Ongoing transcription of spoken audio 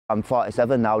I'm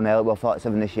 47 now, nearly, well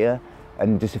 47 this year,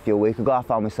 and just a few weeks ago I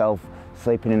found myself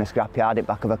sleeping in a scrapyard at the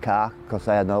back of a car because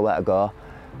I had nowhere to go.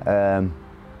 And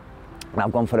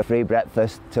I've gone for a free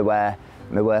breakfast to where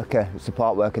my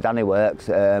support worker Danny works,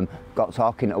 got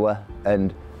talking to her,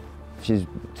 and she's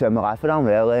turned my life around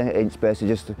really in space of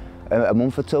just a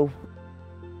month or two.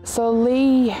 So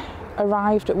Lee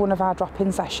arrived at one of our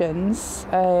drop-in sessions.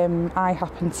 I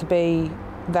happened to be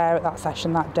there at that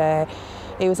session that day.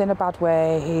 He was in a bad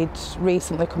way, he'd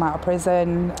recently come out of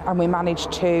prison, and we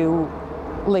managed to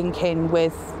link in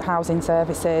with housing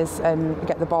services and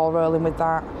get the ball rolling with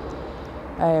that,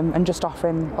 and just offer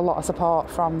him a lot of support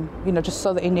from, just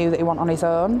so that he knew that he wasn't on his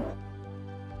own.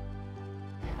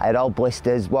 I had all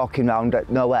blisters, walking around,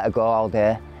 nowhere to go all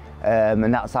day,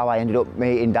 and that's how I ended up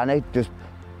meeting Danny, just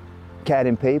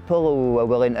caring people who were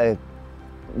willing to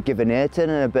give an ear to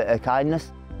and a bit of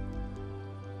kindness.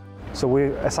 So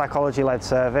we're a psychology-led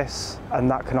service,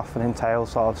 and that can often entail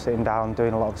sort of sitting down,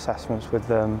 doing a lot of assessments with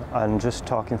them and just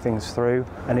talking things through.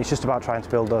 And it's just about trying to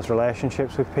build those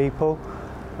relationships with people.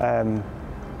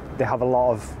 They have a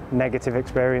lot of negative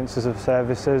experiences of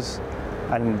services,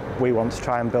 and we want to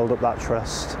try and build up that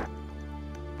trust.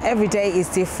 Every day is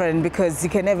different because you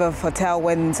can never foretell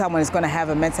when someone is going to have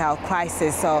a mental health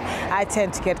crisis. So I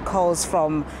tend to get calls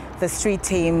from the street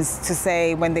teams to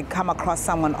say when they come across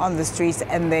someone on the streets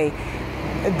and they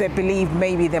believe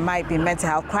maybe there might be mental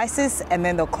health crisis, and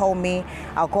then they'll call me.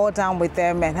 I'll go down with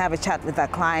them and have a chat with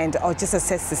that client or just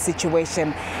assess the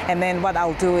situation. And then what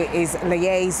I'll do is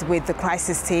liaise with the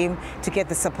crisis team to get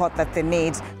the support that they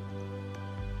need.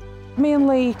 Me and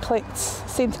Lee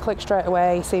seemed to click straight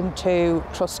away, seemed to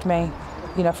trust me,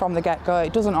 from the get-go.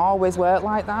 It doesn't always work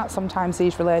like that. Sometimes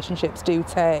these relationships do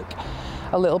take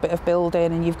a little bit of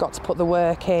building, and you've got to put the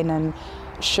work in and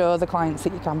show the clients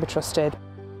that you can be trusted.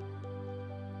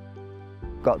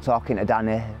 Got talking to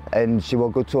Danny, and she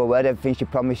was good to her word. Everything she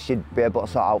promised she'd be able to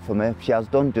sort out for me, she has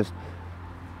done. Just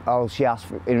all she asked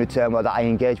in return was that I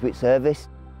engage with service.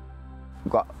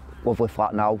 We've got a lovely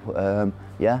flat now,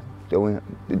 yeah.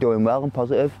 Doing well and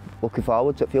positive, looking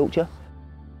forward to the future.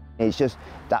 It's just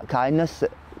that kindness,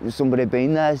 somebody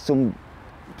being there,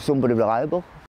 somebody reliable.